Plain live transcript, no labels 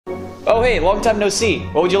Oh, hey, long time no see.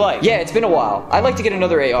 What would you like? Yeah, it's been a while. I'd like to get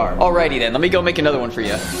another AR. Alrighty then, let me go make another one for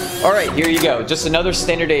you. Alright, here you go. Just another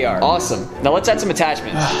standard AR. Awesome. Now let's add some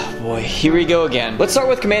attachments. Oh, boy, here we go again. Let's start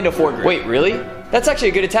with Commando foregrip. Wait, really? That's actually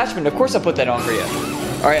a good attachment. Of course I'll put that on for you.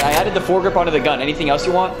 Alright, I added the foregrip onto the gun. Anything else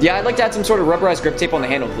you want? Yeah, I'd like to add some sort of rubberized grip tape on the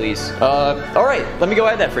handle, please. Alright, let me go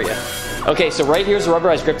add that for you. Okay, so right here's the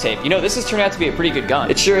rubberized grip tape. You know, this has turned out to be a pretty good gun.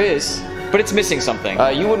 It sure is. But it's missing something.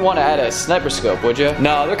 You wouldn't want to add a sniper scope, would you?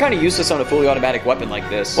 No, they're kind of useless on a fully automatic weapon like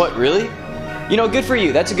this. What, really? You know, good for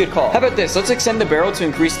you. That's a good call. How about this? Let's extend the barrel to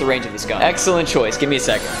increase the range of this gun. Excellent choice. Give me a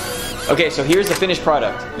second. Okay, so here's the finished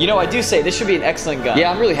product. You know, I do say this should be an excellent gun.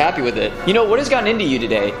 Yeah, I'm really happy with it. You know, what has gotten into you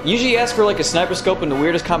today? Usually you ask for like a sniper scope and the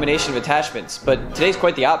weirdest combination of attachments, but today's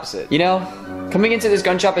quite the opposite. You know, coming into this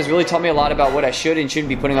gun shop has really taught me a lot about what I should and shouldn't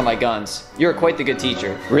be putting on my guns. You're quite the good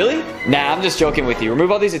teacher. Really? Nah, I'm just joking with you.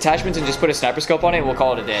 Remove all these attachments and just put a sniper scope on it and we'll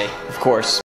call it a day. Of course.